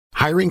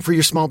Hiring for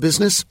your small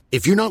business?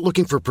 If you're not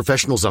looking for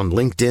professionals on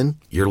LinkedIn,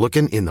 you're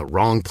looking in the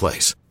wrong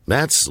place.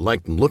 That's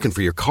like looking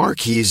for your car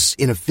keys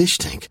in a fish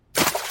tank.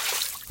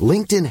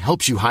 LinkedIn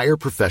helps you hire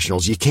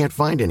professionals you can't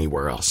find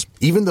anywhere else,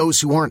 even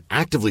those who aren't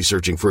actively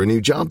searching for a new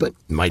job but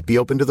might be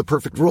open to the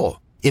perfect role.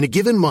 In a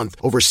given month,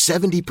 over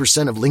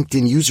 70% of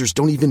LinkedIn users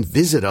don't even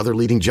visit other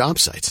leading job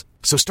sites.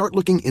 So start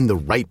looking in the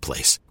right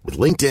place. With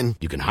LinkedIn,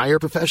 you can hire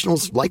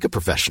professionals like a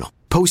professional.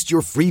 Post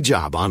your free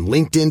job on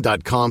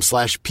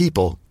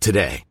linkedin.com/people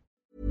today.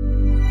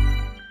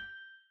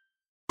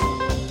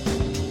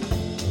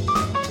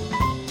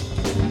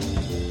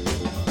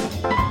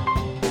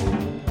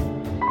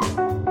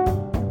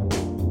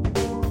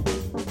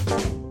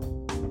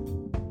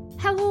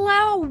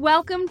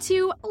 Welcome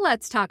to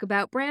Let's Talk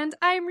About Brand.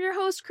 I'm your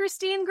host,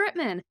 Christine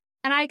Gritman,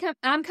 and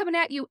I'm coming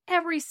at you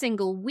every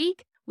single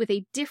week with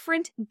a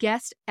different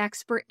guest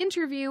expert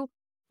interview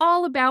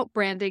all about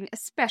branding,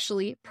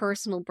 especially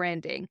personal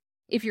branding.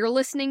 If you're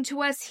listening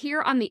to us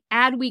here on the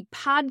Adweek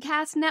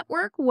Podcast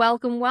Network,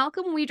 welcome,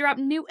 welcome. We drop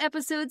new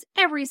episodes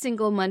every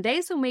single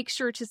Monday, so make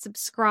sure to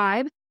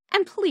subscribe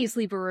and please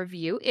leave a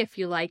review if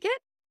you like it.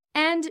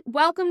 And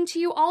welcome to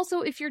you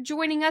also if you're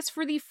joining us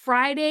for the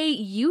Friday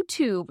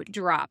YouTube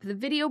drop. The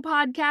video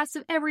podcasts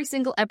of every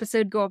single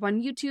episode go up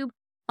on YouTube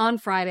on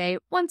Friday.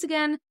 Once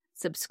again,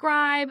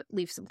 subscribe,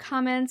 leave some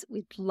comments.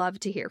 We'd love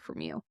to hear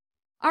from you.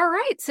 All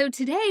right, so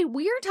today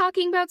we are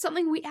talking about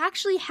something we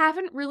actually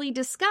haven't really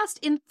discussed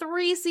in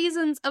 3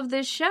 seasons of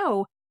this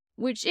show,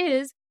 which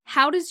is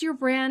how does your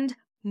brand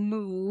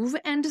move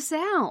and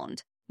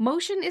sound?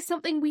 Motion is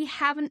something we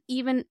haven't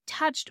even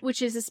touched,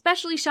 which is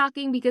especially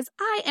shocking because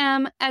I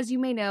am, as you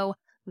may know,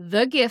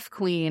 the GIF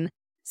queen.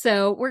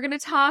 So we're going to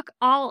talk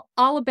all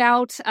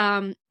about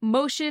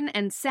motion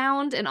and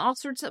sound and all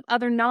sorts of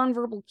other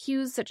nonverbal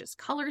cues such as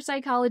color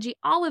psychology,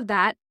 all of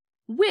that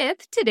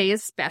with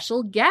today's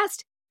special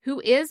guest,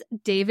 who is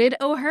David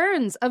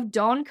O'Hearns of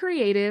Dawn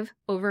Creative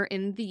over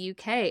in the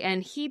UK.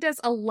 And he does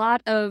a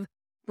lot of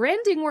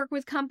branding work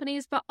with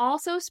companies, but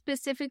also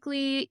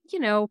specifically,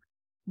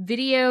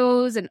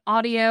 videos and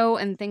audio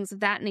and things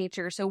of that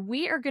nature. So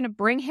we are going to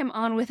bring him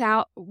on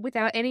without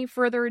any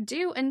further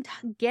ado and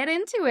get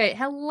into it.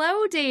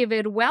 Hello,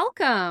 David.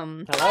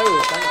 Welcome.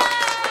 Hello.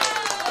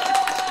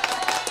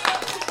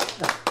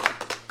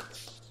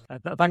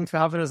 Thanks for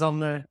having us on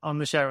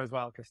the show as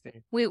well,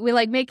 Christine. We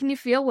like making you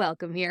feel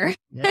welcome here.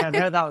 Yeah,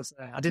 no, that was.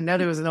 I didn't know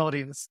there was an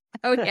audience.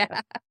 Oh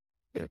yeah.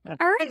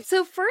 All right,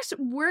 so first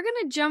we're going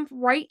to jump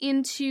right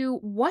into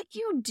what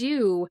you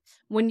do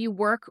when you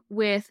work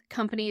with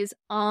companies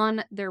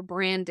on their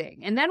branding.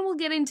 And then we'll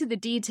get into the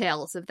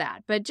details of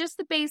that. But just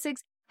the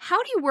basics,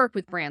 how do you work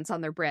with brands on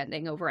their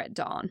branding over at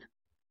Dawn?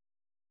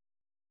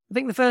 I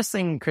think the first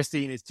thing,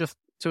 Christine, is just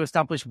to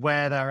establish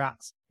where they're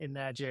at in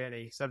their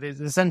journey. So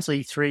there's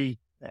essentially 3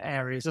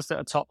 areas just at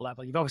a top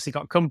level. You've obviously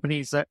got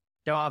companies that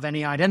don't have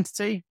any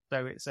identity.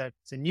 So it's a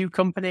new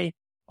company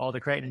or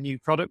they're creating a new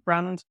product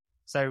brand.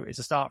 So it's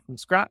a start from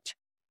scratch.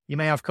 You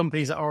may have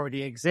companies that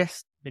already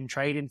exist, been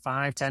trading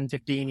 5, 10,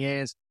 15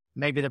 years.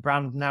 Maybe the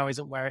brand now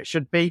isn't where it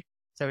should be,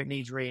 so it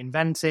needs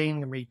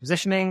reinventing and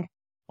repositioning.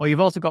 Or you've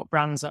also got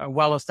brands that are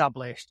well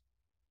established,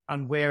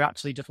 and we're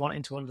actually just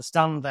wanting to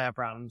understand their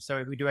brand. So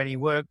if we do any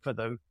work for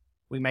them,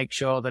 we make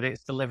sure that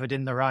it's delivered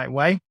in the right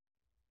way.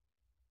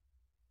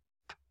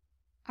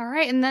 All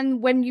right. And then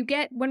when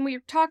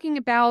we're talking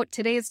about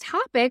today's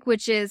topic,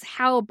 which is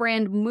how a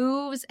brand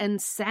moves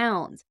and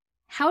sounds,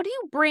 how do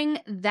you bring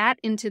that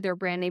into their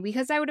branding?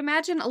 Because I would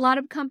imagine a lot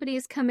of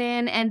companies come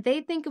in and they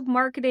think of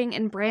marketing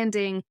and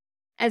branding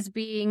as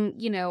being,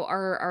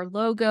 our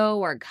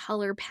logo, our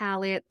color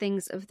palette,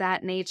 things of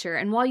that nature.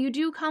 And while you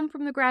do come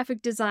from the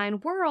graphic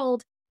design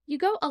world, you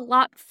go a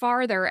lot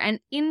farther and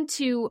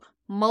into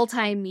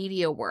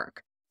multimedia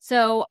work.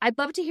 So I'd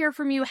love to hear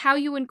from you how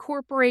you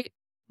incorporate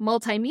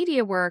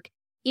multimedia work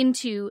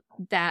into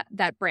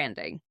that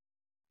branding.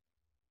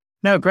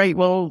 No, great.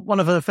 Well, one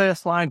of the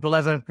first slides we'll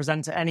ever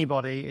present to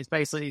anybody is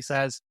basically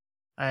says,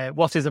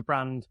 what is a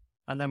brand?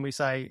 And then we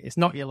say, it's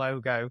not your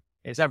logo.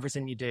 It's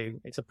everything you do.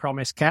 It's a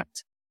promise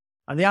kept.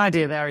 And the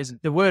idea there is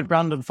the word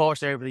brand,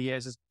 unfortunately, over the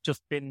years has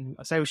just been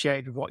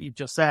associated with what you've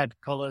just said,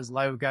 colors,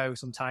 logo,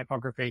 some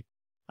typography.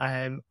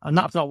 And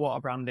that's not what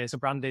a brand is. A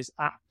brand is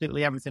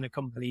absolutely everything a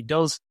company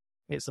does.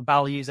 It's the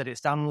values that it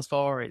stands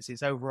for. It's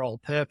its overall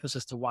purpose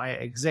as to why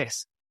it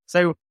exists.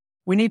 So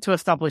we need to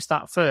establish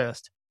that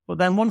first. But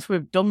then once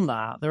we've done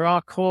that, there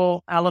are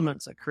core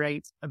elements that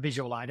create a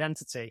visual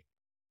identity.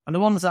 And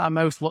the ones that are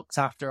most looked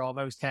after or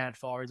most cared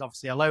for is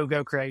obviously a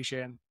logo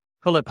creation,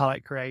 color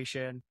palette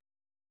creation,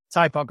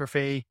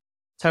 typography,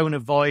 tone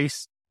of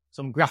voice,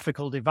 some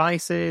graphical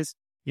devices.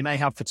 You may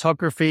have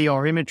photography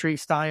or imagery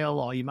style,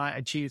 or you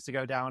might choose to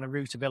go down a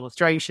route of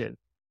illustration.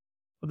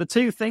 But the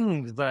 2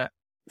 things that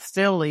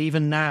still,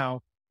 even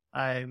now,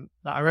 that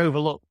are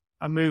overlooked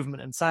are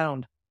movement and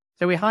sound.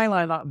 So we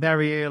highlight that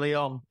very early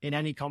on in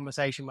any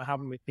conversation we're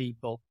having with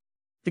people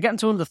to get them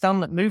to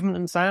understand that movement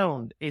and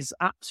sound is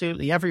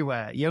absolutely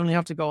everywhere. You only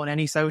have to go on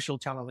any social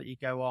channel that you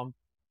go on,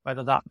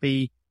 whether that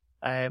be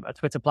a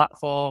Twitter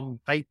platform,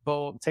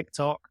 Facebook,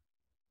 TikTok,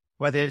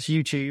 whether it's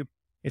YouTube,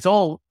 it's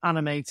all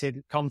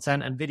animated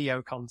content and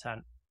video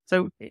content.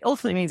 So it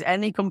ultimately means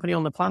any company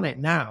on the planet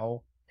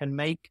now can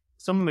make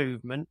some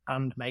movement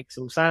and make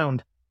some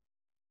sound.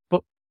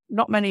 But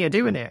not many are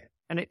doing it.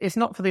 And it's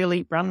not for the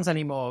elite brands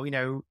anymore.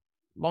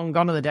 Long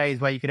gone are the days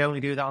where you could only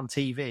do that on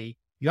TV.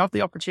 You have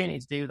the opportunity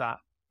to do that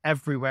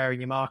everywhere in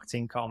your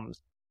marketing comms.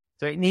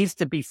 So it needs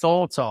to be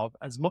thought of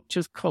as much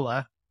as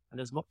color and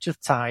as much as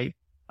type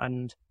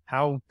and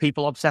how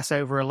people obsess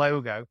over a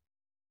logo.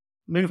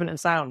 Movement and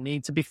sound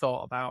need to be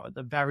thought about at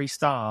the very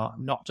start,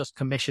 not just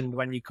commissioned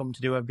when you come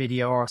to do a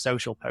video or a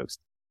social post.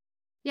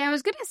 Yeah, I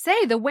was going to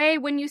say, the way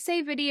when you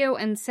say video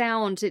and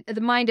sound,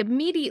 the mind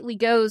immediately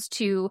goes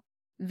to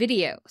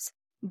videos.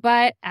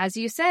 But as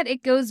you said,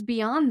 it goes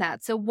beyond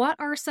that. So what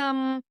are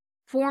some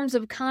forms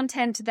of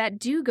content that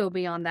do go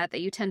beyond that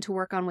you tend to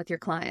work on with your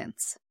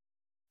clients?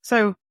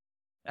 So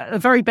at a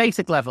very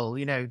basic level,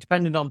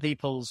 depending on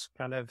people's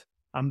kind of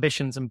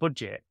ambitions and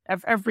budget,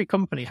 every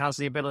company has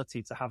the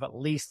ability to have at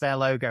least their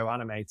logo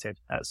animated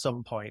at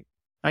some point.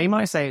 Now, you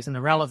might say it's an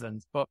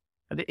irrelevance, but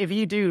if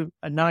you do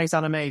a nice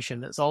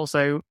animation that's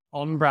also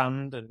on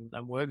brand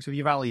and works with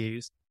your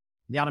values,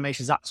 the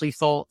animation is actually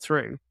thought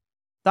through,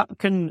 that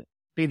can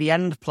be the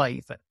end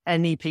plate for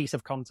any piece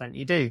of content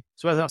you do.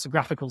 So whether that's a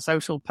graphical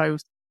social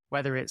post,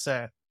 whether it's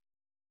a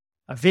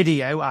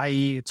video,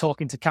 i.e.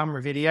 talking to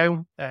camera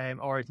video,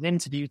 or it's an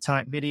interview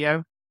type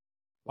video,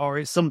 or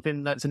it's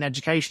something that's an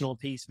educational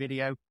piece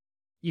video,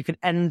 you can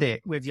end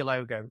it with your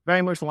logo.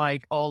 Very much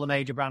like all the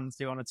major brands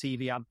do on a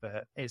TV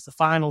advert. It's the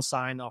final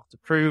sign off to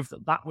prove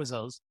that that was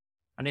us.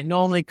 And it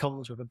normally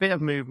comes with a bit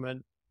of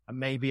movement and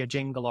maybe a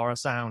jingle or a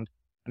sound.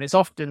 And it's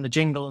often the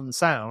jingle and the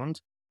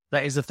sound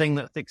that is the thing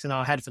that sticks in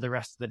our head for the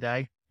rest of the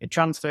day. It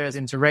transfers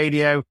into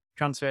radio,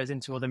 transfers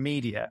into other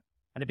media,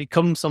 and it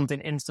becomes something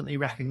instantly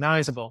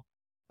recognizable.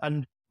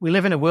 And we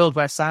live in a world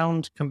where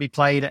sound can be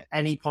played at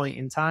any point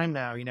in time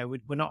now.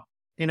 We're not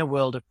in a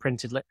world of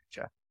printed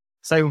literature.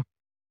 So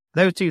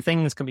those two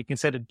things can be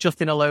considered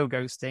just in a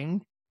logo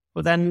sting,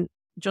 but then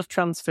just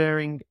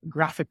transferring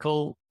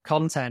graphical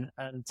content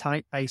and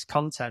type-based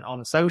content on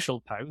a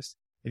social post.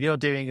 If you're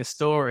doing a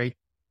story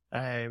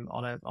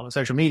on a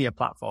social media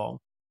platform,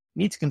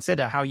 you need to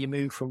consider how you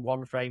move from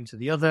one frame to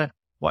the other.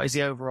 What is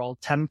the overall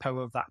tempo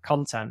of that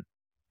content?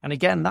 And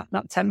again,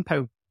 that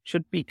tempo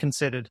should be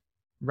considered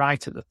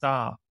right at the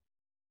start.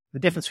 The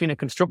difference between a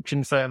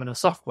construction firm and a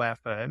software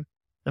firm,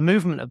 the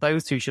movement of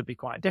those two should be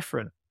quite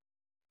different.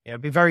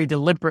 Be very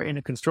deliberate in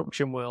a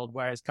construction world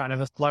where it's kind of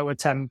a slower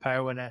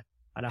tempo and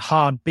a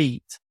hard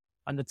beat,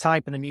 and the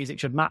type and the music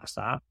should match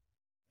that.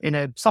 In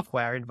a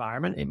software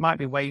environment, it might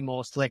be way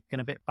more slick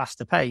and a bit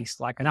faster paced,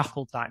 like an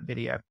Apple type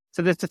video.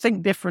 So there's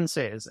distinct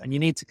differences, and you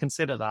need to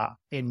consider that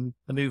in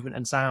the movement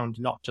and sound,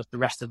 not just the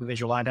rest of the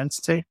visual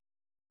identity.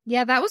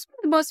 Yeah, that was one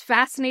of the most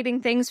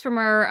fascinating things from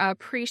our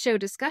pre-show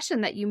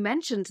discussion that you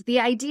mentioned, the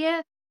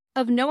idea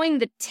of knowing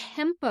the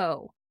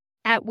tempo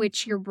at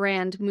which your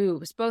brand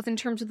moves, both in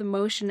terms of the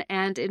motion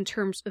and in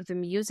terms of the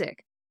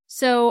music.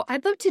 So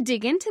I'd love to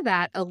dig into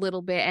that a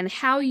little bit and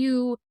how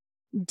you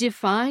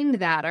defined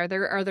that. Are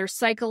there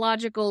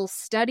psychological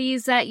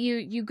studies that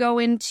you go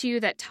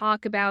into that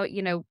talk about,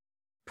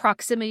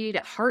 proximity to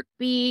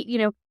heartbeat?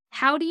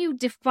 How do you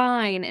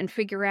define and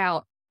figure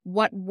out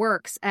what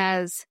works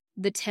as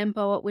the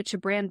tempo at which a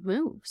brand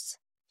moves?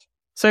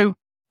 So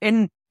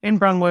in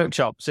brand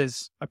workshops,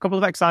 there's a couple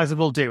of exercises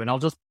we'll do, and I'll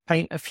just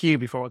paint a few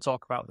before I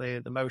talk about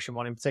the motion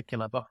one in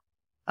particular. But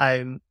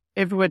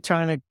if we're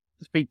trying to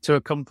speak to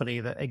a company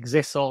that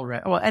exists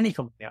already, well, any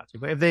company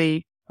actually, but if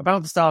they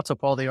about to start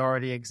up or they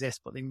already exist,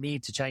 but they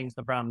need to change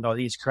the brand or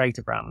they need to create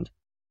a brand,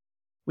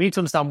 we need to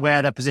understand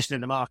where they're positioned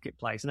in the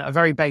marketplace. And at a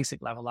very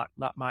basic level,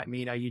 that might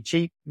mean, are you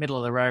cheap, middle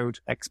of the road,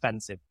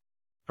 expensive,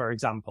 for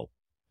example.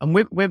 And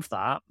with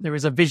that, there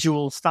is a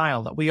visual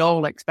style that we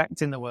all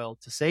expect in the world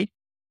to see.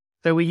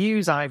 So we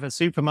use either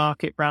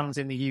supermarket brands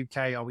in the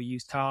UK or we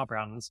use car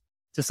brands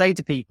to say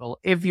to people,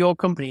 if your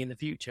company in the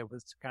future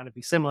was to kind of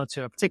be similar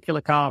to a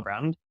particular car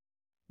brand,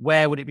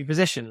 where would it be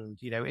positioned?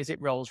 Is it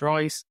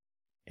Rolls-Royce?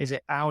 Is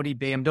it Audi,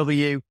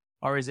 BMW,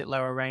 or is it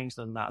lower range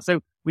than that? So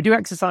we do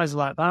exercises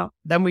like that.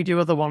 Then we do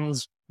other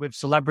ones with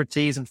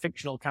celebrities and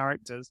fictional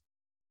characters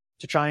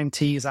to try and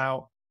tease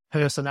out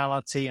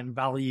personality and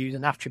values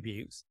and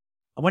attributes.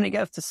 And when it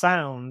gets to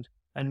sound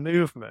and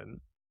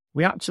movement,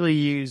 we actually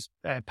use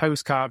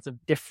postcards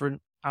of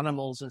different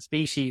animals and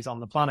species on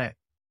the planet.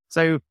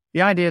 So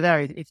the idea there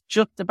is it's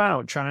just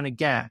about trying to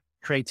get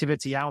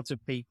creativity out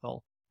of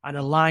people and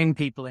align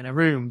people in a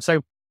room.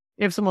 So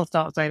if someone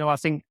starts saying, I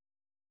think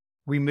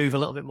we move a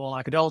little bit more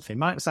like a dolphin, it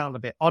might sound a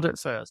bit odd at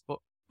first, but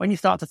when you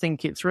start to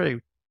think it through,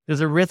 there's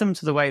a rhythm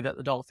to the way that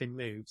the dolphin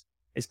moves.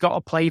 It's got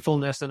a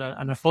playfulness and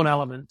a fun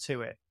element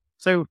to it.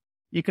 So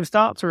you can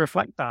start to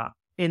reflect that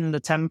in the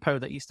tempo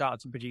that you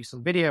start to produce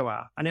some video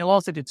at. And it'll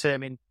also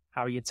determine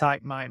how your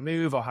type might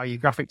move or how your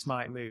graphics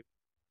might move.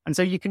 And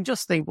so you can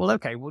just think,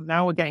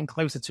 now we're getting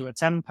closer to a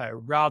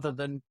tempo rather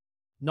than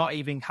not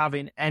even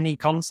having any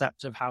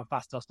concept of how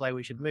fast or slow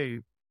we should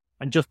move.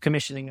 and just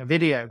commissioning a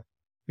video,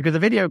 because the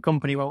video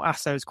company won't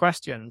ask those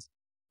questions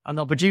and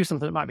they'll produce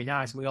something that might be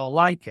nice and we all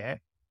like it.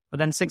 But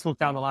then 6 months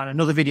down the line,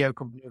 another video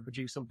company will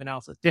produce something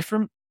else that's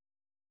different.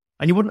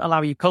 And you wouldn't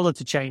allow your color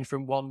to change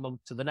from 1 month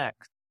to the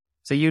next.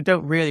 So you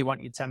don't really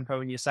want your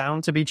tempo and your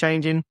sound to be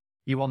changing.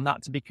 You want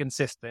that to be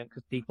consistent,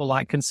 because people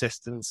like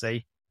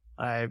consistency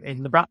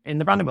in the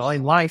brand world,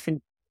 in life,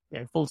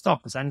 full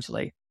stop,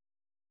 essentially.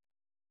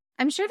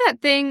 I'm sure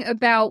that thing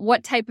about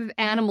what type of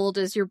animal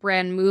does your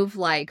brand move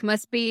like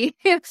must be,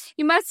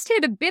 you must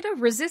hit a bit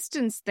of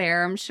resistance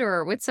there, I'm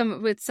sure, with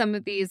some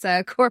of these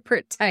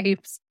corporate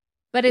types.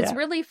 But it's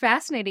really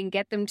fascinating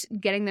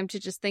getting them to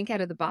just think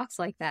out of the box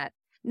like that.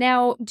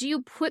 Now, do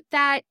you put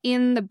that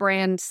in the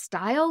brand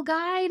style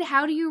guide?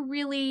 How do you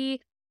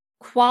really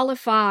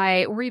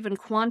qualify or even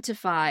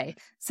quantify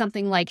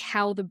something like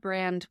how the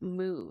brand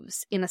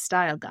moves in a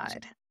style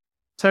guide?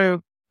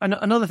 So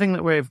another thing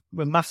that we're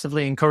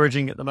massively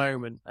encouraging at the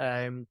moment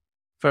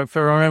for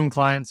our own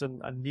clients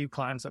and new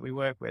clients that we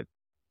work with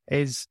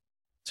is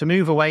to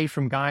move away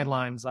from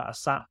guidelines that are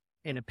sat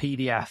in a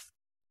PDF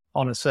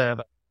on a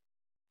server.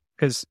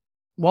 Because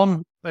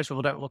one, most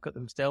people don't look at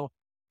them still.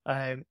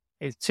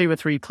 Is 2 or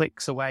 3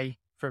 clicks away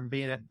from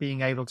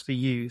being able to be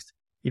used.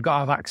 You've got to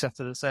have access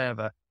to the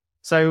server.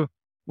 So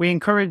we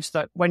encourage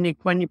that when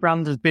your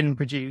brand has been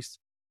produced,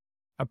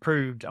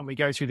 approved, and we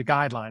go through the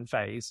guideline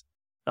phase,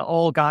 that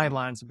all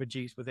guidelines are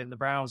produced within the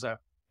browser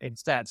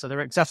instead. So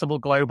they're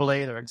accessible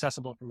globally, they're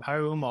accessible from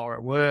home or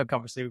at work,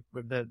 obviously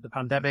with the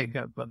pandemic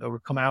that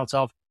we've come out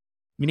of.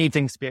 You need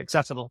things to be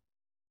accessible.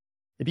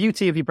 The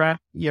beauty of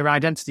your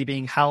identity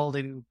being held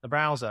in the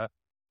browser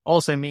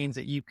also means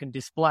that you can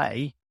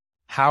display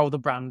how the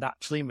brand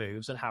actually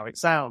moves and how it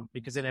sounds,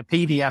 because in a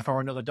PDF or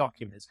another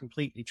document, it's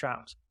completely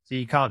trapped, so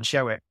you can't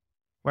show it.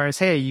 Whereas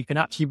here, you can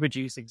actually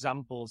produce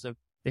examples of,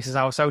 this is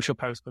how a social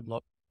post could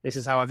look, this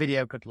is how a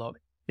video could look,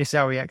 this is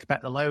how we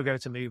expect the logo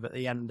to move at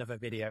the end of a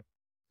video.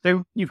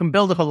 So you can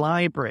build up a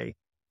library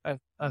of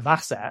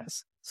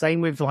assets. Same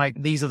with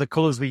these are the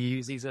colors we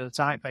use, these are the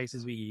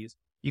typefaces we use.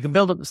 You can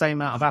build up the same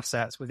amount of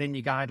assets within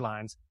your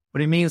guidelines,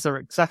 but it means they're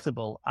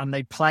accessible and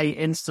they play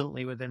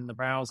instantly within the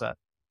browser.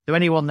 So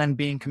anyone then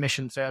being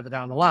commissioned further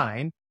down the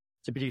line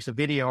to produce a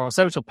video or a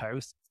social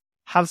post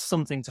has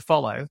something to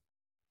follow.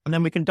 And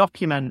then we can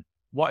document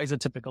what is a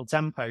typical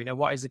tempo,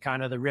 what is the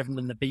kind of the rhythm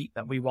and the beat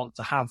that we want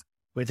to have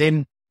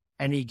within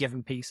any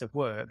given piece of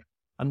work.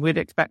 And we'd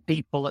expect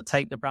people that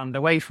take the brand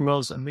away from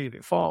us and move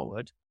it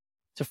forward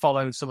to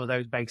follow some of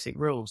those basic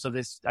rules. So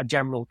there's a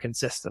general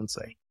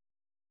consistency.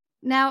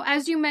 Now,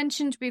 as you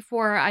mentioned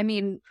before,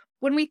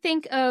 when we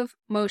think of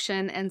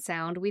motion and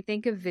sound, we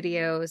think of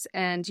videos,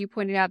 and you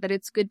pointed out that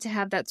it's good to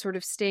have that sort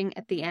of sting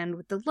at the end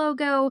with the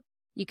logo.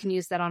 You can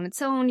use that on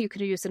its own. You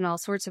can use it in all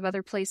sorts of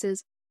other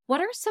places.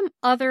 What are some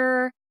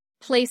other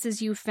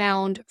places you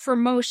found for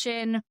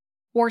motion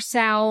or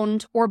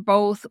sound or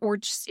both or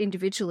just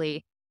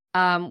individually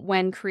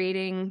when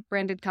creating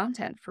branded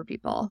content for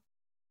people?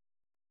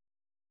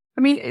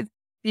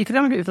 You can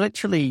have it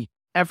literally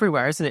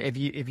everywhere, isn't it?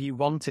 If you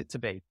want it to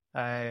be,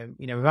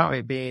 without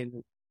it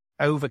being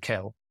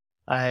overkill.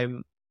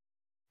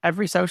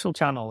 Every social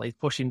channel is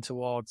pushing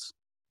towards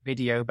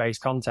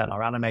video-based content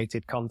or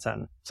animated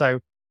content.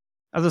 So,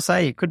 as I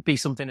say, it could be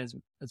something as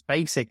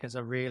basic as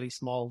a really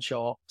small,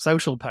 short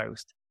social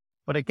post.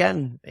 But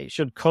again, it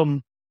should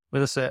come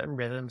with a certain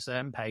rhythm,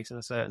 certain pace, and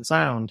a certain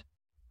sound.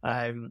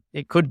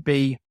 It could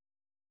be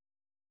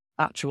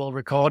actual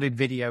recorded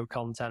video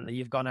content that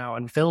you've gone out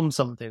and filmed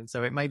something.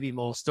 So it may be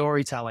more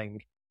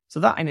storytelling. So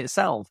that in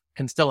itself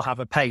can still have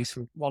a pace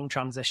from one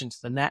transition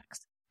to the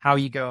next. How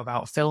you go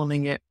about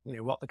filming it,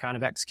 what the kind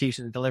of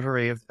execution and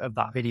delivery of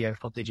that video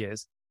footage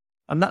is.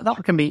 And that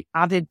can be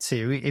added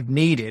to, if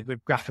needed,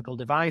 with graphical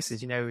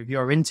devices. If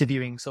you're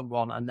interviewing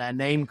someone and their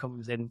name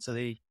comes into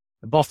the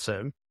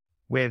bottom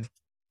with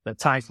the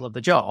title of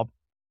the job,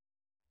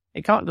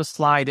 it can't just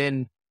slide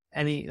in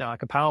any,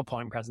 like a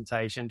PowerPoint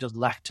presentation, just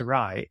left to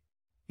right.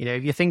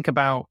 If you think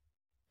about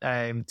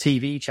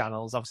TV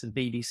channels, obviously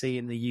the BBC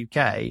in the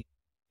UK,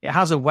 it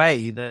has a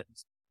way that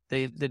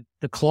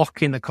the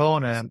clock in the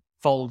corner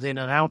folds in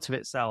and out of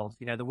itself.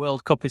 The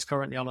World Cup is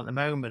currently on at the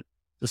moment.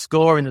 The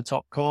score in the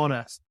top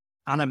corner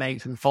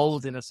animates and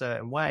folds in a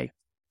certain way.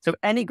 So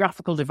any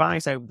graphical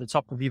device over the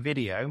top of your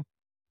video,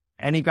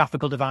 any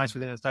graphical device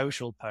within a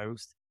social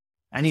post,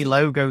 any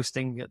logo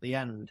sting at the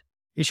end,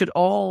 it should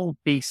all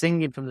be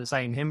singing from the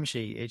same hymn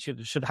sheet. It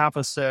should have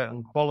a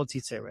certain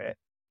quality to it,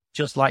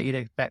 just like you'd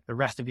expect the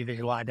rest of your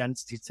visual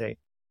identity to.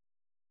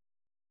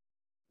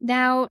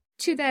 Now,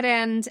 to that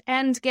end,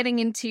 and getting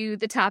into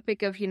the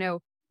topic of,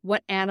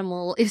 what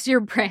animal is your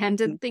brand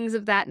and things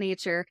of that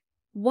nature,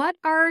 what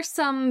are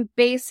some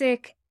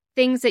basic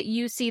things that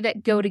you see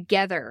that go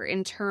together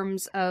in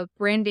terms of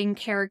branding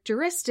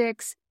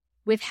characteristics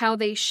with how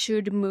they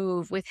should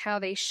move, with how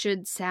they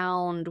should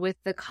sound, with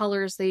the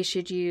colors they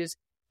should use?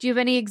 Do you have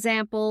any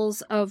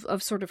examples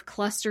of sort of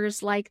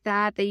clusters like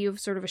that you have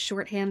sort of a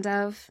shorthand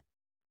of?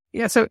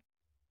 Yeah, so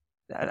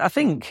I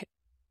think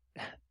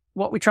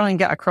what we try and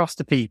get across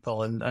to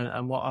people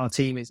and what our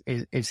team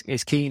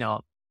is keen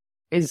on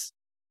is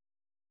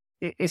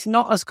it's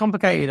not as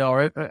complicated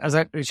or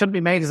it shouldn't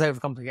be made as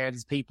overcomplicated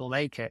as people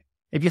make it.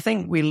 If you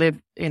think we live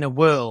in a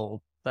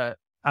world that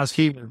as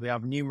humans, we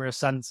have numerous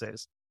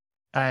senses,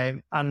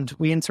 and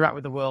we interact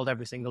with the world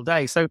every single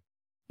day. So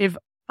if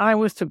I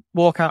was to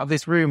walk out of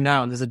this room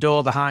now and there's a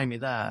door behind me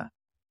there,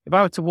 if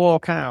I were to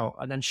walk out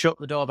and then shut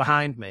the door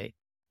behind me,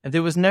 and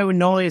there was no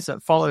noise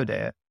that followed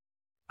it,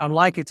 I'm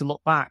likely to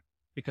look back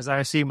because I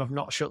assume I've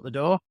not shut the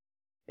door.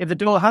 If the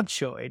door had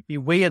shut, it'd be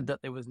weird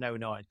that there was no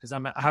noise because I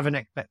have an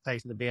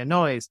expectation to be a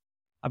noise.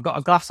 I've got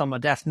a glass on my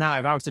desk now.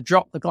 If I was to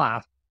drop the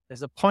glass,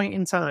 there's a point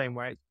in time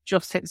where it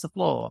just hits the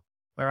floor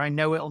where I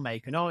know it'll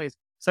make a noise.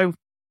 So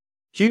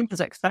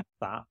humans expect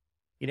that.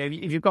 You know,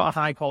 if you've got a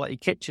high quality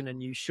kitchen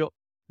and you shut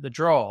the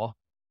drawer,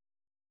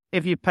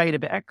 if you paid a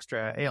bit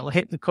extra, it'll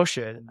hit the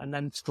cushion and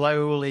then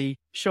slowly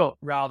shut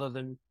rather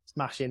than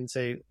smash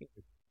into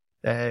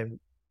the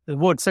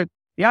wood. So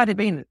the idea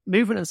being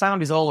movement and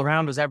sound is all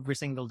around us every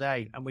single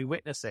day and we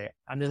witness it.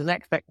 And there's an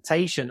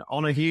expectation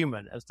on a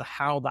human as to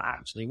how that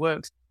actually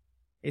works.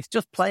 It's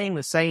just playing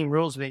the same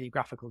rules within your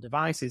graphical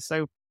devices.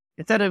 So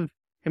instead of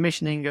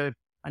commissioning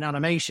an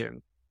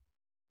animation,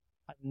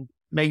 and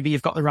maybe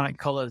you've got the right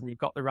colors and you've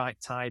got the right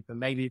type and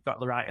maybe you've got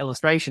the right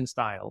illustration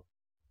style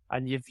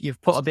and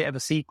you've put a bit of a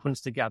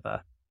sequence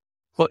together.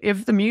 But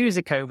if the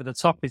music over the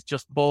top is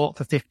just bought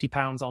for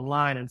 £50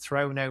 online and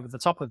thrown over the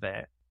top of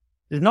it,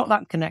 there's not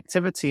that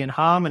connectivity and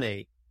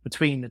harmony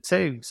between the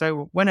two.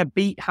 So when a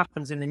beat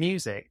happens in the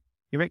music,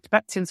 you're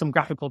expecting some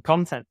graphical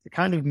content to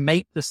kind of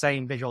make the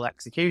same visual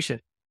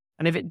execution.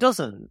 And if it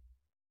doesn't,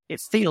 it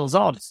feels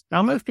odd.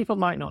 Now, most people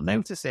might not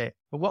notice it,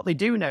 but what they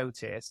do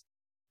notice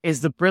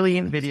is the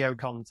brilliant video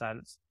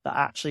content that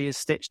actually is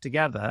stitched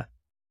together,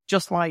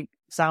 just like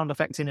sound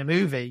effects in a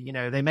movie. You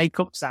know, they make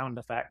up sound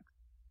effects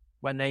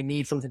when they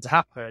need something to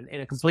happen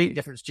in a completely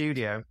different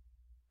studio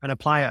and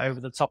apply it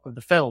over the top of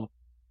the film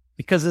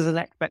because there's an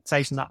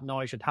expectation that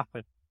noise should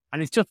happen.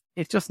 And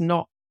it's just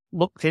not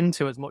looked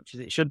into as much as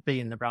it should be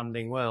in the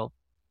branding world.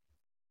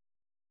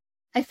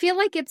 I feel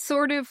like it's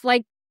sort of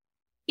like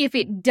if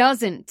it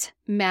doesn't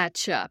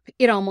match up,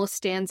 it almost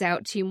stands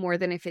out to you more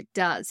than if it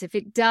does. If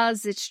it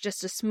does, it's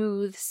just a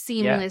smooth,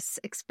 seamless,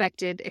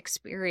 expected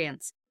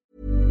experience.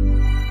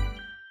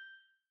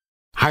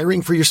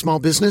 Hiring for your small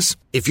business?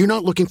 If you're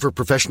not looking for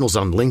professionals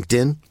on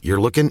LinkedIn,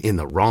 you're looking in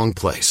the wrong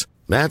place.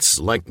 That's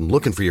like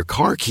looking for your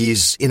car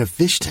keys in a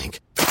fish tank.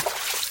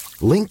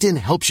 LinkedIn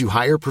helps you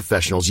hire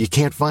professionals you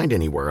can't find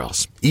anywhere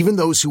else, even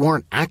those who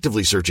aren't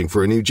actively searching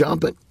for a new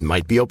job but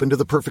might be open to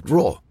the perfect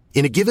role.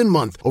 In a given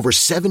month, over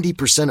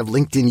 70% of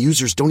LinkedIn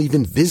users don't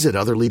even visit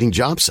other leading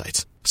job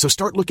sites. So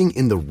start looking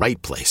in the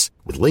right place.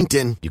 With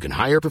LinkedIn, you can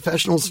hire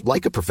professionals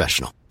like a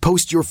professional.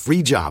 Post your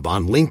free job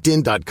on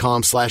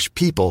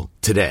linkedin.com/people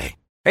today.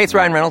 Hey, it's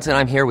Ryan Reynolds, and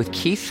I'm here with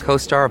Keith,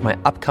 co-star of my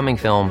upcoming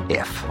film,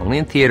 If, only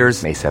in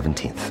theaters May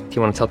 17th. Do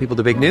you want to tell people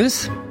the big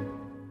news?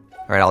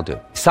 All right, I'll do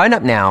it. Sign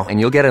up now and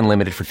you'll get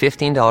unlimited for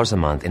 $15 a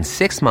month and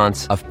 6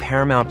 months of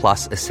Paramount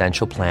Plus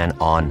Essential Plan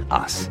on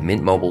us.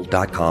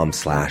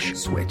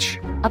 MintMobile.com/switch.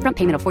 Upfront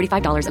payment of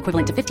 $45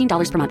 equivalent to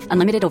 $15 per month.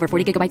 Unlimited over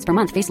 40 gigabytes per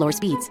month. Face lower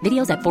speeds.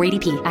 Videos at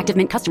 480p. Active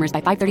Mint customers by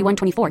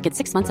 531.24 get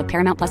 6 months of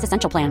Paramount Plus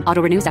Essential Plan.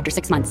 Auto renews after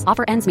 6 months.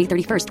 Offer ends May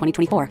 31st,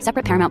 2024.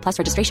 Separate Paramount Plus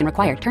registration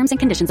required. Terms and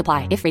conditions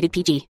apply if rated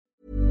PG.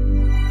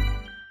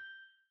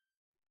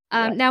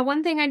 Now,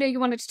 one thing I know you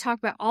wanted to talk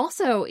about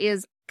also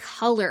is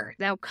color.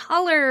 Now,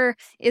 color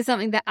is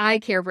something that I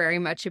care very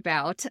much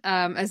about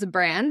as a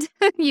brand.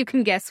 You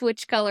can guess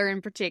which color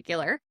in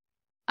particular.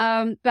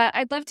 But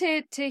I'd love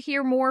to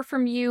hear more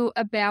from you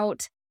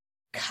about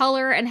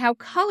color and how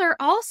color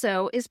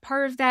also is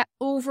part of that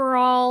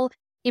overall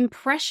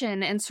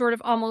impression and sort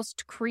of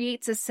almost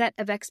creates a set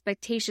of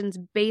expectations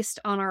based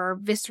on our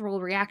visceral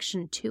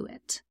reaction to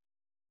it.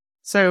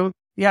 So,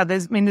 yeah,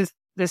 there's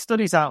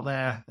studies out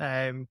there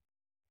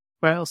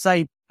where it'll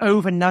say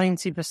over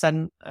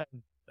 90%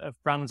 of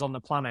brands on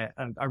the planet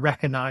are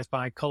recognized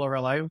by color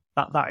alone.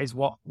 That is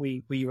what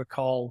we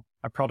recall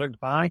a product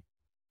by.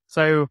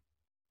 So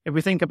if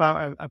we think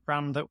about a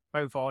brand that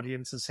both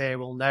audiences here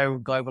will know,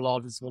 global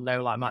audiences will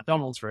know, like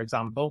McDonald's, for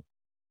example,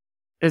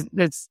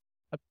 there's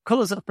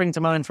colors that spring to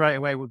mind straight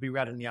away would be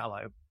red and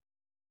yellow.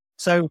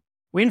 So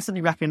we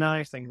instantly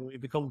recognize things and we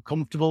become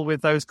comfortable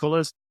with those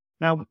colors.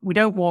 Now, we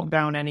don't walk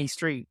down any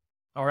street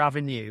or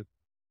avenue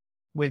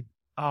with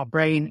our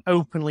brain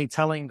openly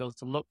telling us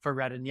to look for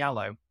red and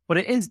yellow, but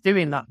it is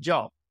doing that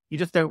job. You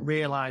just don't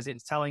realize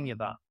it's telling you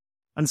that.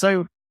 And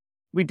so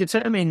we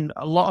determine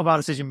a lot of our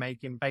decision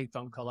making based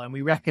on color, and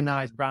we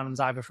recognize brands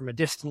either from a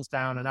distance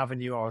down an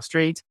avenue or a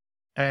street,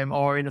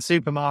 or in a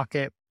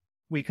supermarket,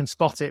 we can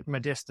spot it from a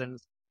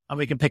distance and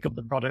we can pick up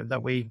the product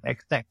that we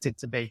expect it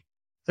to be.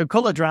 So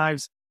color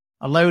drives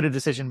a load of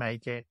decision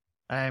making.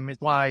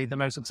 It's why the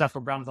most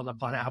successful brands on the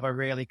planet have a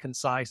really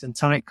concise and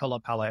tight color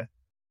palette.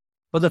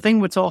 But the thing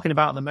we're talking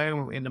about at the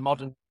moment in the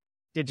modern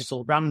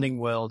digital branding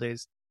world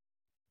is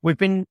we've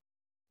been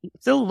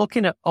still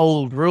looking at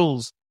old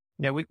rules.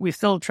 You know, we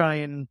still try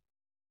and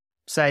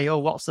say, oh,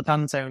 what's the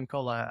Pantone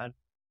color and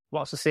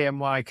what's the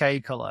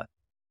CMYK color?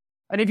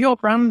 And if your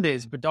brand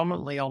is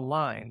predominantly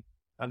online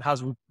and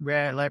has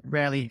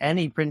rarely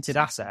any printed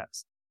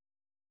assets,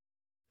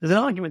 there's an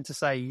argument to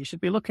say you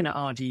should be looking at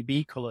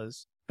RGB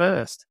colors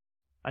first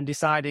and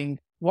deciding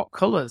what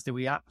colors do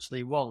we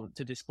actually want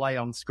to display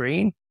on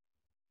screen.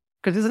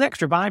 Because there's an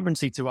extra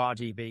vibrancy to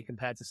RGB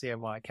compared to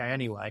CMYK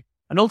anyway.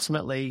 And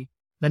ultimately,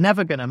 they're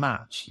never going to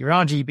match. Your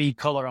RGB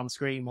color on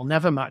screen will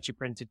never match your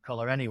printed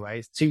color anyway.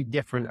 It's two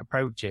different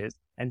approaches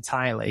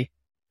entirely.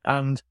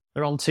 And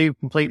they're on two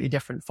completely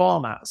different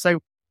formats. So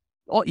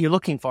what you're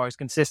looking for is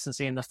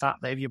consistency in the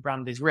fact that if your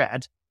brand is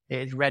red,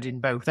 it is red in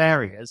both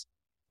areas.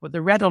 But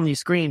the red on your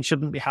screen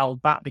shouldn't be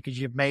held back because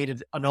you've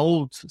made an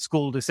old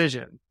school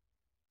decision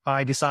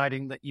by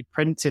deciding that your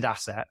printed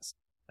assets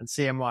and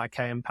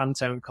CMYK and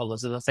Pantone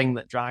colors are the thing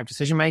that drive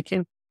decision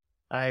making.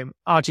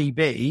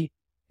 RGB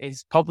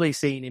is probably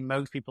seen in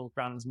most people's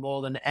brands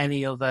more than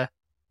any other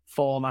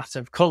format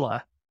of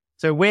color.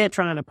 So we're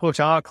trying to push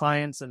our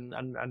clients and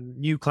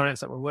new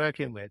clients that we're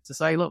working with to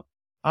say, look,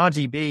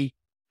 RGB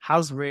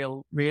has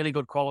really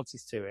good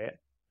qualities to it.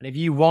 And if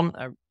you want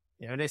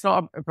and it's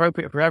not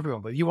appropriate for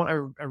everyone, but if you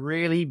want a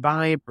really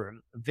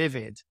vibrant,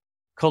 vivid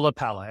color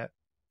palette,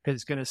 because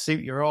it's going to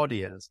suit your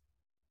audience,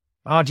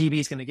 RGB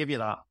is going to give you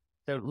that.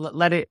 So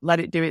let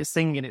it do its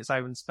thing in its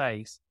own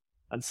space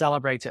and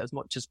celebrate it as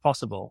much as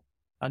possible.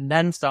 And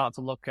then start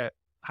to look at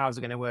how's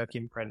it going to work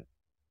in print.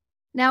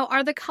 Now,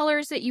 are the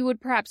colors that you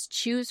would perhaps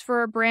choose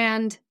for a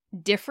brand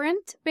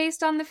different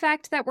based on the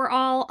fact that we're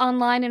all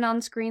online and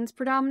on screens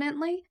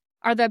predominantly?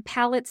 Are the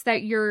palettes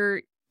that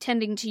you're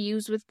tending to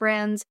use with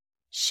brands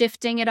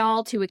shifting at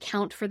all to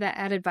account for that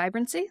added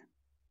vibrancy?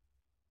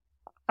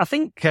 I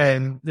think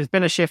there's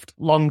been a shift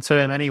long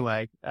term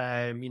anyway.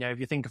 If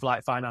you think of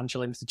like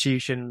financial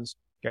institutions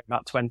going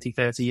back 20,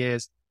 30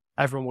 years,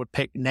 everyone would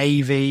pick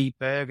navy,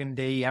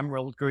 burgundy,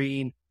 emerald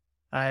green,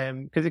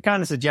 because it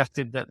kind of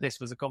suggested that this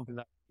was a company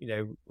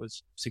that,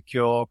 was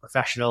secure,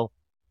 professional,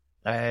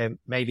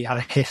 maybe had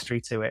a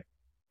history to it.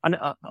 And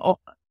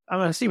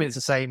I'm assuming it's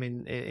the same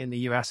in the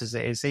US as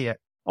it is here.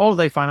 All of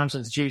the financial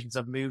institutions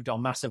have moved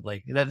on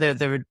massively.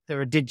 They're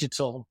a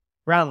digital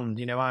brand.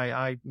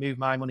 I move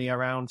my money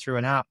around through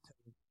an app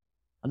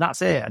and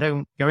that's it. I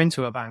don't go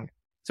into a bank.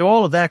 So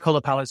all of their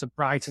color palettes have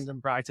brightened and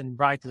brightened and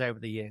brightened over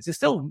the years. They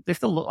still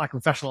look like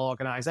a professional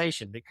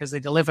organization because they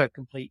deliver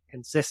complete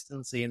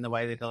consistency in the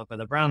way they deliver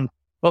the brand.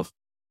 But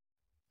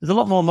there's a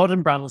lot more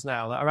modern brands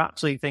now that are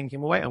actually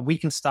thinking, well, wait, and we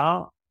can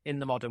start in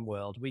the modern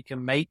world. We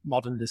can make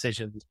modern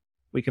decisions.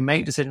 We can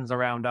make decisions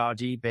around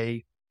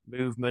RGB,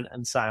 movement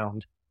and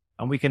sound.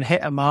 And we can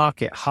hit a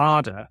market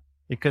harder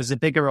because the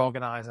bigger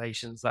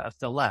organizations that are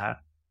still there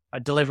are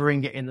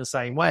delivering it in the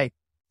same way.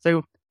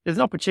 So there's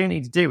an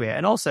opportunity to do it.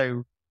 And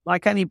also,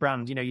 like any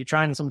brand, you're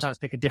trying to sometimes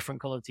pick a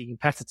different color to your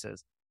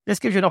competitors. This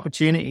gives you an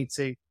opportunity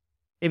to,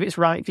 if it's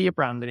right for your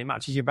brand and it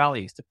matches your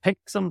values, to pick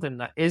something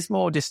that is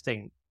more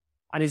distinct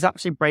and is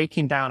actually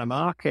breaking down a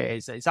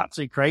market. It's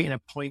actually creating a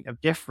point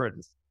of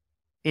difference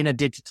in a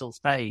digital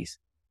space.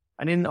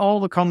 And in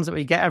all the comms that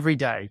we get every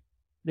day,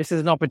 this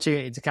is an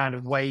opportunity to kind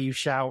of wave,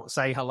 shout,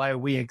 say hello,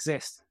 we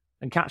exist,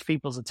 and catch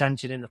people's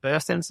attention in the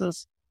first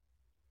instance.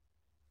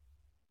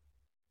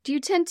 Do you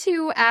tend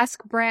to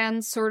ask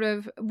brands sort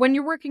of, when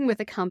you're working with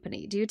a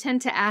company, do you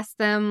tend to ask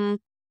them,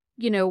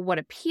 what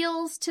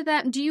appeals to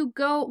them?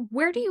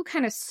 Where do you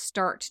kind of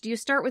start? Do you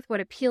start with what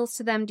appeals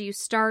to them? Do you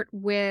start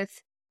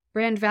with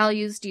brand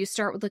values? Do you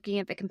start with looking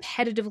at the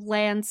competitive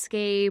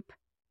landscape?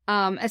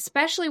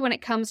 Especially when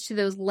it comes to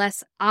those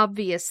less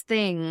obvious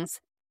things,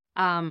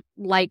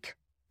 like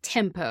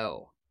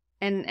tempo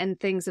and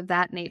things of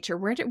that nature.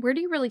 Where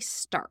do you really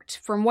start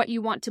from what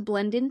you want to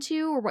blend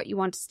into or what you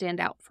want to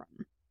stand out from?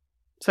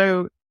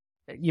 So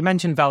you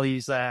mentioned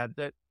values there.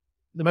 That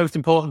the most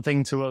important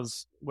thing to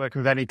us working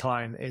with any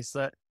client is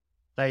that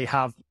they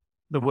have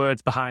the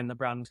words behind the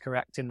brand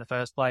correct in the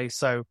first place.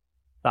 So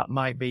that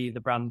might be the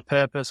brand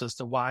purpose as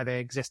to why they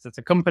exist as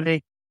a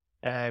company,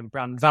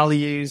 brand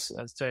values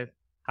as to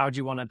how do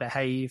you want to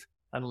behave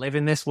and live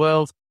in this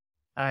world.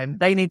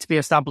 They need to be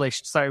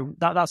established. So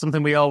that's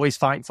something we always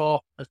fight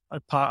for as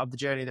part of the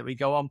journey that we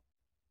go on.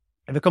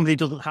 If a company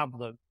doesn't have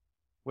them,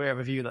 we're of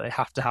a view that they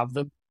have to have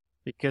them,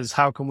 because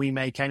how can we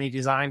make any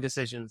design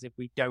decisions if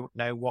we don't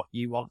know what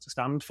you want to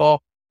stand for?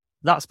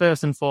 That's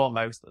first and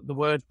foremost. The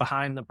words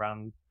behind the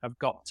brand have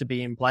got to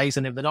be in place.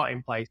 And if they're not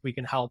in place, we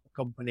can help the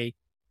company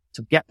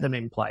to get them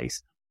in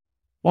place.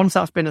 Once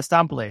that's been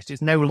established,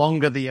 it's no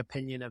longer the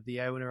opinion of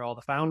the owner or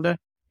the founder.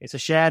 It's a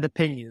shared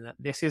opinion that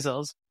this is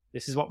us.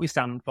 This is what we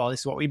stand for.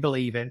 This is what we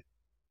believe in.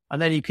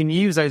 And then you can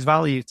use those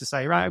values to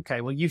say, right,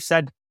 okay, well, you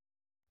said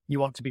you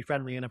want to be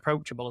friendly and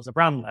approachable as a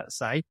brand, let's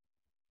say.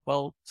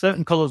 Well,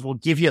 certain colors will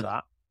give you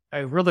that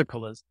over other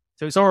colors.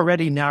 So it's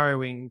already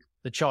narrowing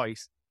the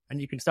choice. And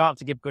you can start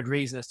to give good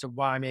reason as to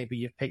why maybe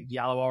you've picked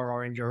yellow or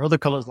orange or other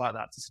colors like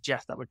that to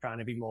suggest that we're trying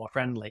to be more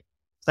friendly.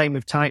 Same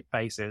with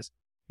typefaces.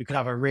 You could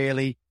have a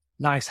really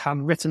nice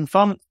handwritten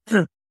font,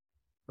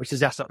 which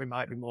suggests that we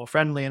might be more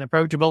friendly and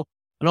approachable.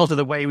 And also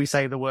the way we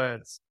say the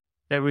words.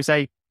 So we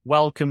say,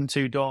 welcome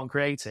to Dawn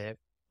Creative,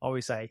 or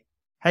we say,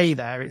 hey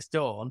there, it's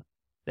Dawn.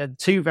 They're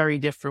two very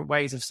different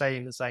ways of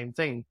saying the same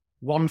thing.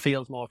 One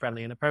feels more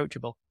friendly and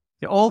approachable.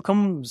 All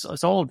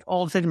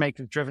decision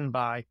making is driven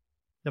by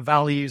the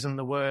values and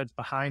the words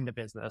behind the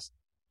business.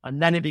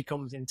 And then it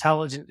becomes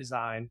intelligent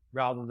design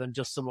rather than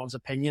just someone's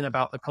opinion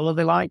about the color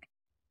they like.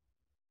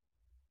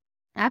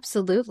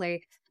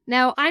 Absolutely.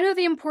 Now, I know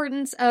the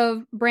importance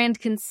of brand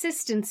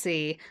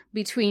consistency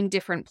between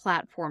different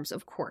platforms,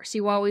 of course.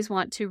 You always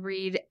want to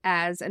read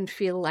as and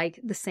feel like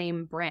the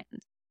same brand.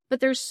 But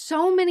there's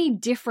so many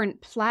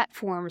different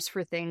platforms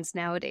for things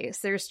nowadays.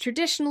 There's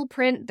traditional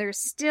print, there's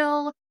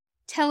still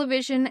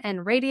television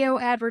and radio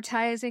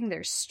advertising,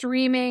 there's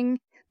streaming,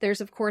 there's,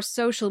 of course,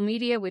 social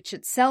media, which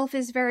itself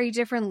is very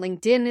different.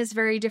 LinkedIn is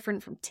very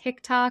different from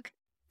TikTok,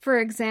 for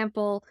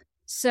example.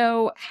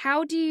 So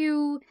how do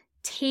you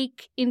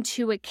take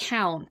into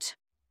account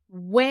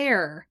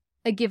where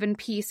a given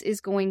piece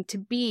is going to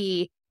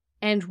be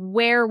and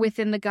where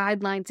within the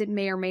guidelines it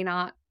may or may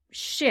not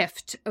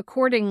shift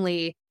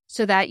accordingly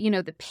so that,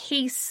 the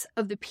pace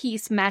of the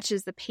piece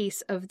matches the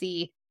pace of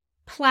the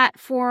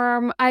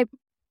platform?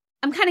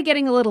 I'm kind of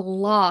getting a little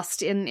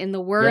lost in the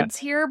words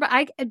here,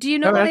 but do you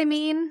know what I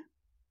mean?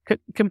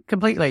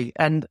 Completely.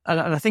 And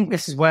I think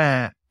this is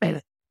where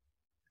an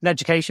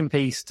education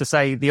piece to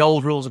say the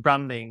old rules of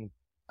branding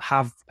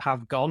have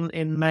gone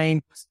in the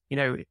main.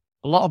 A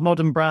lot of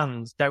modern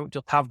brands don't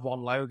just have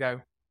one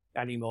logo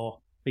anymore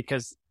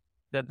because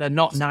they're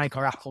not Nike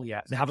or Apple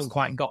yet. They haven't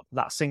quite got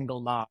that single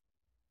mark,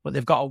 but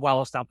they've got a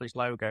well-established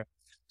logo.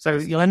 So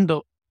you'll end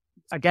up,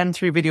 again,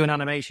 through video and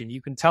animation,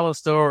 you can tell a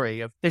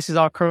story of this is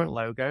our current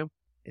logo.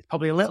 It's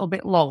probably a little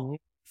bit long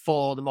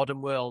for the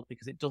modern world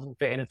because it doesn't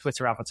fit in a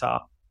Twitter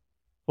avatar,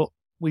 but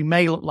we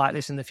may look like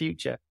this in the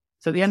future.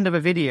 So at the end of a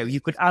video,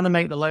 you could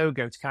animate the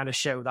logo to kind of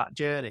show that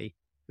journey,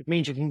 which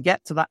means you can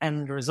get to that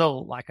end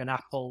result like an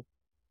Apple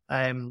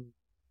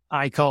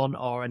icon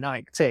or a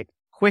Nike tick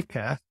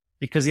quicker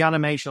because the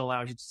animation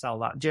allows you to tell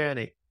that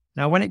journey.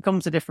 Now, when it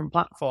comes to different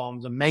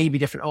platforms and maybe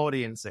different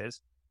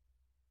audiences,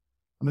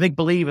 I'm a big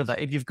believer that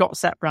if you've got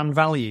set brand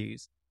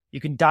values,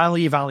 you can dial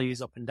your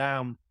values up and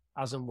down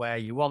as and where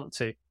you want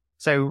to.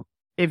 So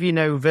if you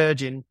know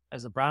Virgin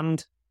as a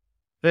brand,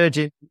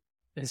 Virgin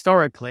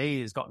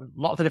historically has got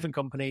lots of different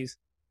companies.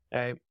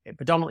 It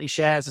predominantly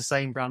shares the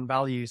same brand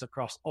values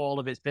across all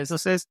of its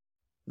businesses.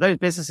 Those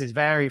businesses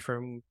vary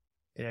from,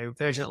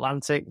 Virgin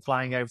Atlantic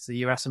flying over to the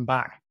US and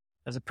back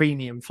as a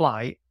premium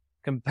flight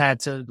compared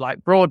to like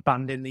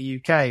broadband in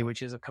the UK,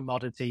 which is a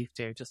commodity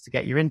just to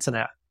get your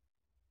internet.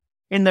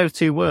 In those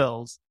two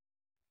worlds,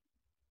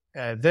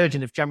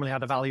 Virgin have generally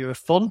had a value of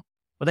fun,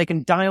 but they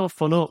can dial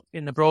fun up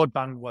in the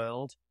broadband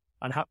world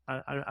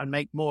and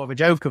make more of a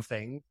joke of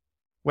things.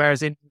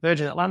 Whereas in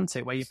Virgin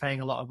Atlantic, where you're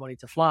paying a lot of money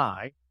to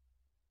fly,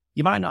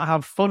 you might not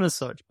have fun as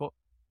such, but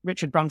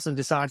Richard Branson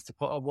decides to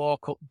put a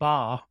walk-up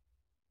bar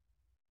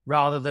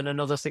rather than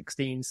another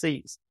 16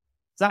 seats.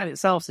 That in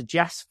itself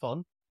suggests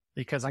fun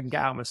because I can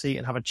get out of my seat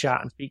and have a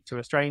chat and speak to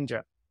a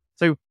stranger.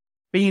 So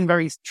being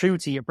very true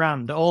to your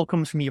brand, it all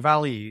comes from your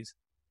values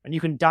and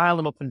you can dial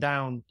them up and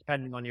down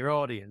depending on your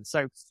audience.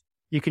 So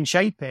you can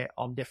shape it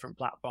on different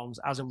platforms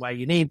as and where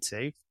you need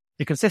to.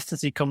 The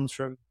consistency comes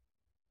from,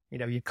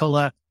 your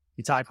color,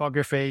 your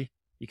typography,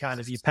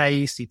 your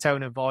pace, your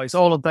tone of voice,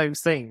 all of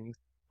those things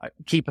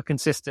keep a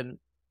consistent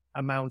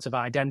amount of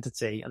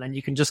identity. And then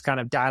you can just kind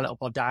of dial it up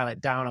or dial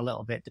it down a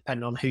little bit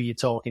depending on who you're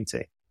talking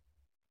to.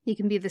 You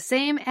can be the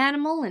same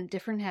animal in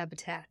different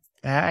habitats.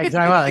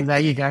 Exactly.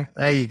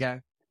 There you go.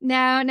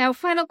 Now,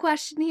 final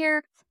question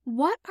here.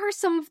 What are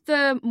some of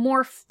the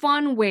more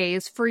fun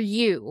ways for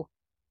you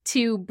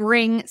to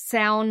bring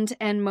sound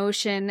and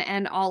motion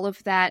and all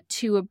of that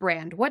to a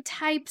brand? What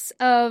types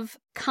of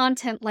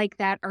content like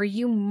that are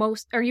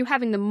you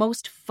having the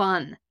most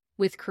fun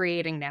with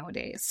creating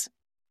nowadays?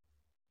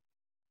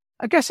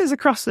 I guess it's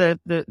across the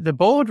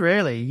board,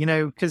 really,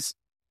 because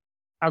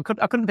I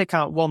couldn't pick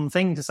out one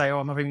thing to say,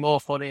 I'm having more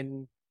fun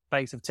in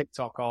space of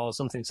TikTok or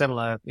something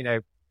similar,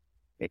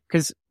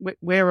 because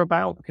we're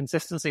about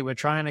consistency. We're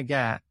trying to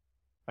get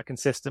a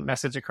consistent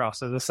message across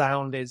so the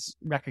sound is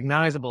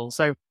recognizable.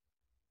 So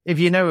if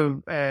you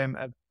know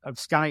of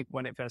Skype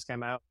when it first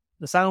came out,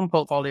 the sound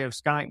portfolio of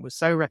Skype was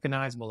so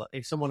recognizable that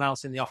if someone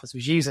else in the office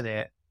was using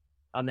it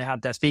and they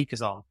had their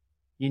speakers on,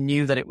 you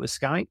knew that it was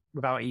Skype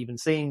without even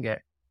seeing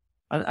it.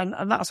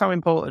 And that's how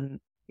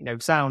important,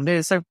 sound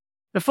is. So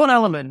the fun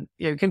element,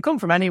 can come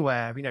from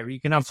anywhere. You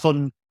can have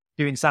fun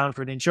doing sound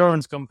for an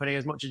insurance company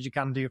as much as you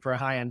can do for a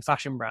high-end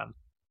fashion brand.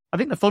 I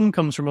think the fun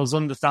comes from us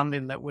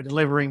understanding that we're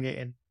delivering it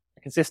in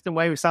a consistent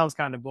way, which sounds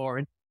kind of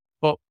boring,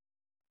 but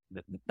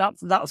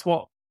that's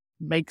what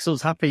makes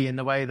us happy in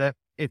the way that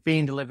it's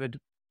being delivered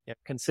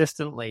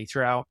consistently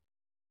throughout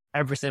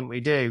everything we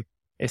do.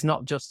 It's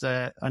not just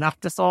an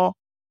afterthought.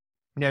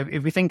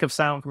 If we think of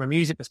sound from a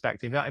music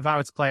perspective, if I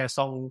were to play a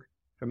song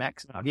from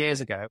X amount of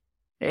years ago,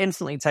 it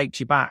instantly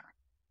takes you back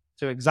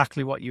to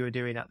exactly what you were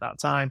doing at that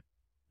time.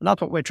 And that's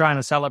what we're trying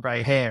to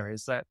celebrate here,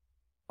 is that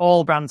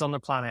all brands on the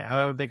planet,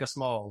 however big or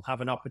small,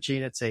 have an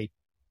opportunity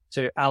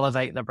to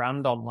elevate the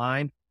brand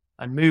online,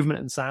 and movement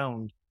and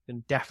sound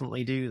can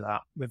definitely do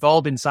that. We've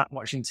all been sat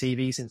watching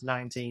TV since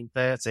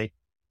 1930,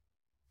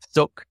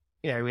 stuck,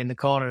 in the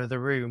corner of the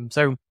room.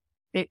 So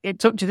it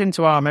touches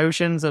into our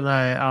emotions and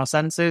our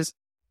senses.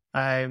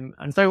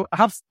 And so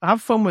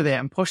have fun with it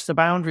and push the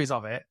boundaries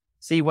of it.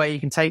 See where you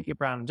can take your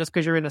brand. Just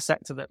because you're in a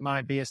sector that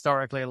might be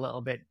historically a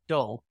little bit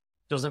dull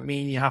doesn't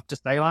mean you have to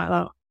stay like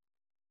that.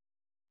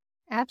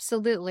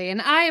 Absolutely.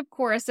 And I, of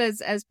course,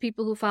 as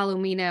people who follow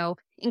me know,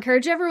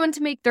 encourage everyone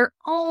to make their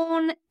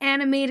own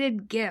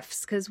animated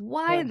GIFs, because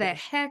why the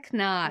heck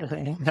not?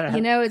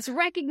 It's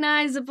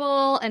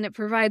recognizable and it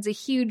provides a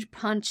huge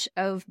punch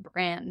of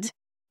brand.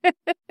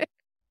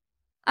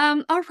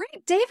 All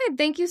right, David,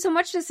 thank you so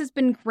much. This has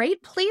been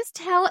great. Please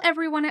tell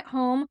everyone at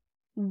home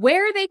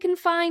where they can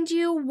find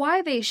you,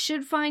 why they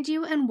should find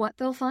you, and what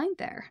they'll find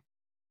there.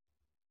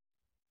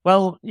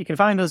 Well, you can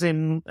find us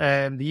in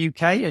the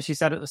UK, as you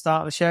said at the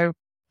start of the show.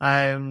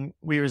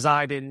 We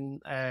reside in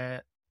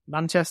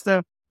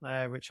Manchester,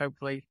 which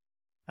hopefully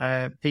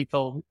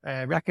people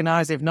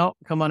recognise. If not,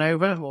 come on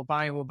over. We'll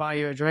buy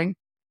you a drink.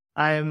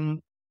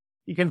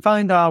 You can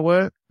find our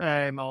work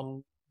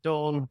on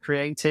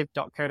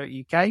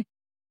dawncreative.co.uk.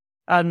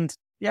 And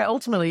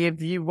ultimately,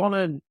 if you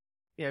want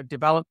to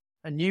develop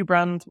a new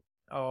brand,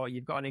 or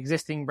you've got an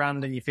existing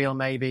brand and you feel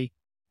maybe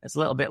it's a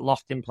little bit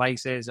lost in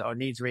places or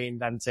needs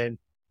reinventing,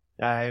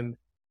 then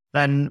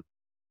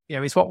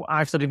it's what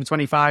I've studied for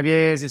 25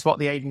 years. It's what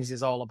the agency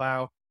is all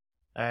about.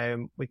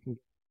 We can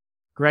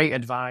great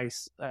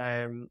advice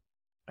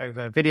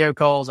over video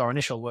calls or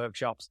initial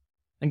workshops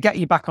and get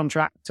you back on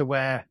track to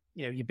where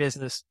your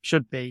business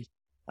should be,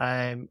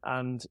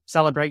 and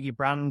celebrate your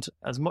brand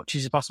as much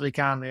as you possibly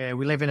can.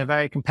 We live in a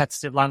very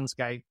competitive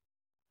landscape,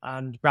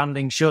 and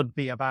branding should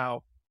be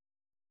about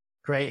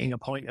creating a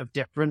point of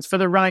difference for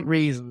the right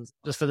reasons,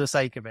 just for the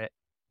sake of it.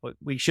 But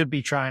we should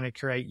be trying to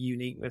create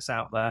uniqueness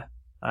out there,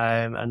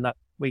 and that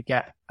we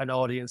get an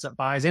audience that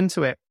buys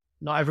into it.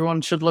 Not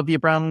everyone should love your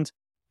brand.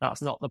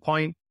 That's not the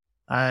point.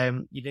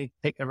 You need to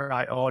pick the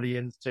right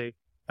audience to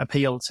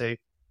appeal to,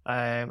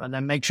 and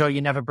then make sure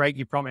you never break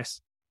your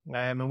promise.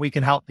 And we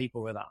can help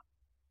people with that.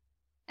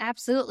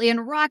 Absolutely.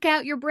 And rock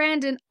out your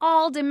brand in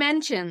all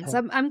dimensions.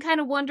 I'm kind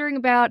of wondering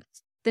about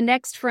the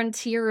next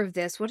frontier of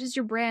this. What does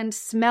your brand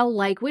smell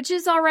like? Which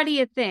is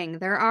already a thing.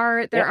 There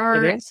are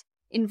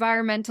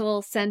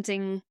environmental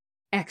scenting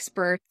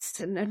experts.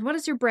 And what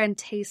does your brand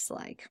taste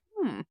like?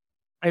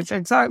 It's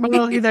exactly.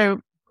 Well,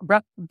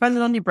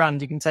 depending on your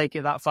brand, you can take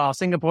it that far.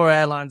 Singapore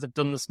Airlines have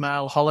done the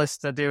smell.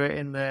 Hollister do it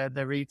in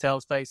the retail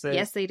spaces.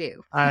 Yes, they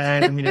do.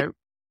 And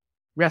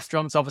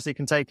restaurants obviously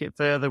can take it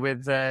further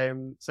with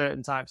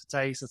certain types of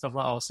taste and stuff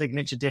like that, or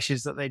signature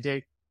dishes that they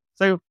do.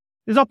 So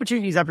there's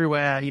opportunities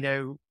everywhere.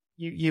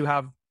 You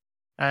have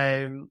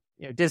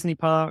Disney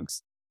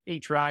parks.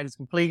 Each ride is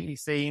completely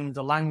themed.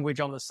 The language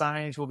on the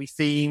signage will be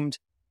themed.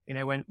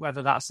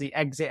 Whether that's the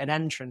exit and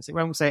entrance, it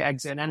won't say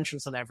exit and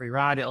entrance on every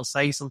ride. It'll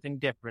say something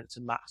different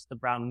to match the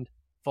brand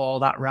for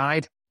that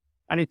ride.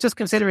 And it's just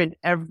considering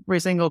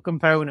every single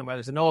component, whether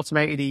it's an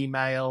automated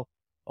email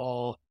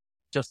or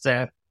just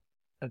an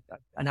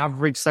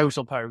average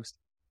social post.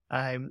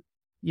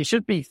 You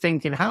should be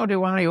thinking, how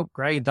do I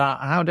upgrade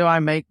that? How do I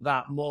make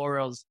that more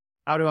us?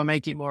 How do I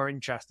make it more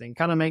interesting?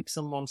 Can I make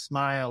someone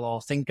smile or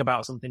think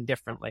about something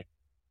differently?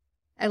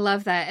 I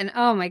love that. And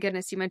oh my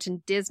goodness, you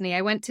mentioned Disney.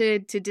 I went to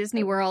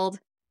Disney World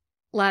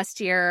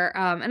last year,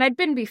 and I'd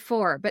been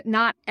before, but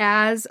not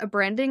as a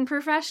branding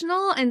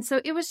professional. And so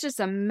it was just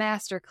a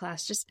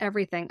masterclass, just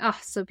everything. Oh,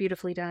 so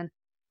beautifully done.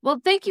 Well,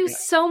 thank you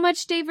so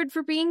much, David,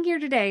 for being here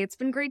today. It's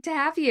been great to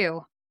have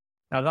you.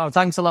 No,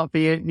 thanks a lot for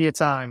your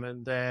time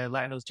and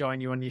letting us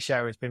join you on your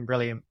show. It's been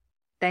brilliant.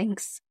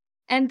 Thanks.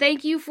 And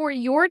thank you for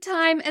your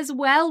time as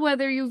well,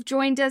 whether you've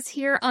joined us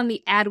here on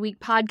the Adweek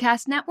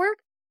Podcast Network,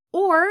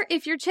 or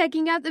if you're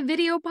checking out the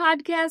video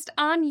podcast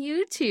on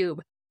YouTube.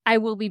 I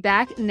will be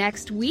back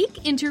next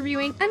week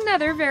interviewing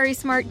another very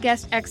smart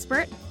guest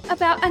expert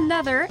about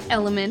another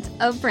element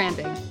of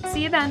branding.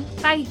 See you then.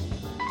 Bye.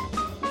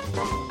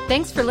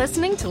 Thanks for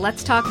listening to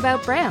Let's Talk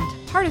About Brand,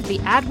 part of the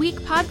Adweek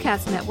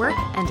Podcast Network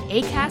and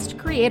Acast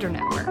Creator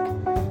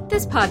Network.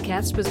 This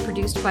podcast was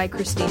produced by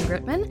Christine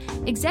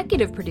Gritman,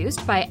 executive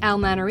produced by Al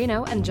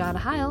Manarino and John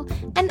Heil,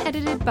 and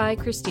edited by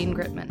Christine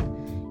Gritman.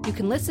 You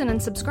can listen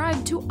and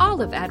subscribe to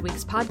all of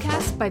Adweek's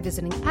podcasts by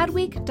visiting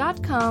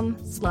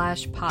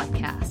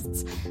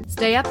adweek.com/podcasts.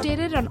 Stay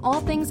updated on all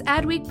things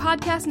Adweek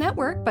Podcast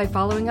Network by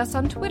following us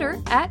on Twitter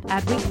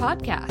 @Adweek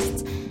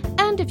Podcasts.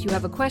 And if you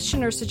have a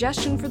question or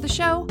suggestion for the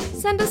show,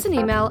 send us an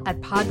email at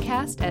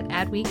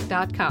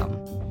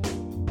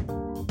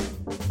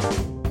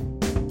podcast@adweek.com.